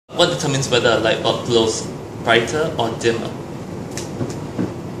what determines whether a light bulb glows brighter or dimmer?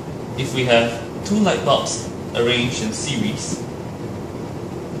 If we have two light bulbs arranged in series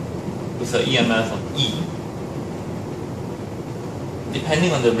with an EMF of E,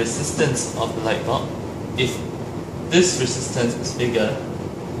 depending on the resistance of the light bulb, if this resistance is bigger,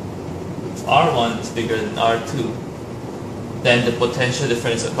 if R1 is bigger than R2, then the potential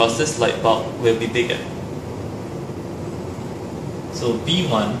difference across this light bulb will be bigger. So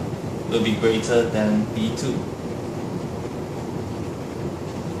B1 will be greater than B2.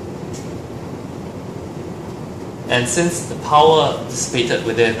 And since the power dissipated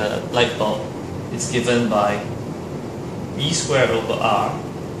within a light bulb is given by V squared over R,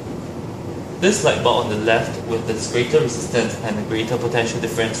 this light bulb on the left with its greater resistance and a greater potential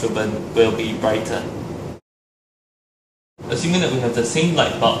difference will be brighter. Assuming that we have the same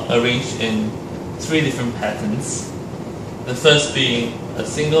light bulb arranged in three different patterns, the first being a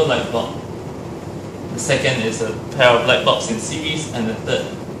single light bulb, the second is a pair of light bulbs in series, and the third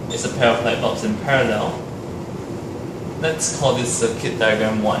is a pair of light bulbs in parallel. Let's call this circuit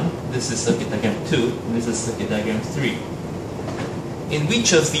diagram 1, this is circuit diagram 2, and this is circuit diagram 3. In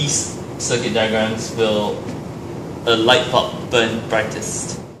which of these circuit diagrams will a light bulb burn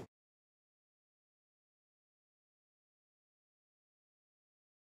brightest?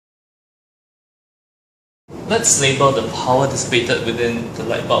 Let's label the power dissipated within the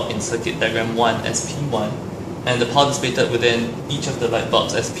light bulb in circuit diagram 1 as P1, and the power dissipated within each of the light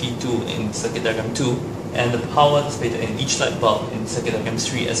bulbs as P2 in circuit diagram 2, and the power dissipated in each light bulb in circuit diagram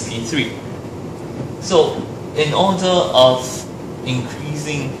 3 as P3. So, in order of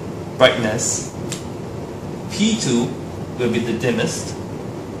increasing brightness, P2 will be the dimmest,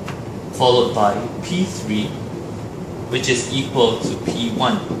 followed by P3, which is equal to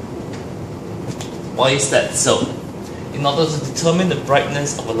P1. Why is that so? In order to determine the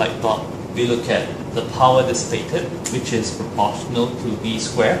brightness of a light bulb, we look at the power dissipated, which is proportional to V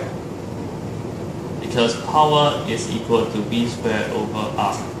squared, because power is equal to V squared over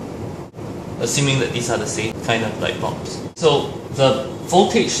R, assuming that these are the same kind of light bulbs. So the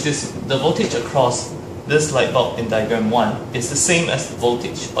voltage across this light bulb in diagram 1 is the same as the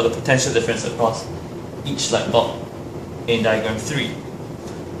voltage or the potential difference across each light bulb in diagram 3,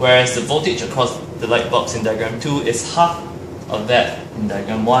 whereas the voltage across the light bulbs in diagram 2 is half of that in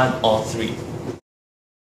diagram 1 or 3.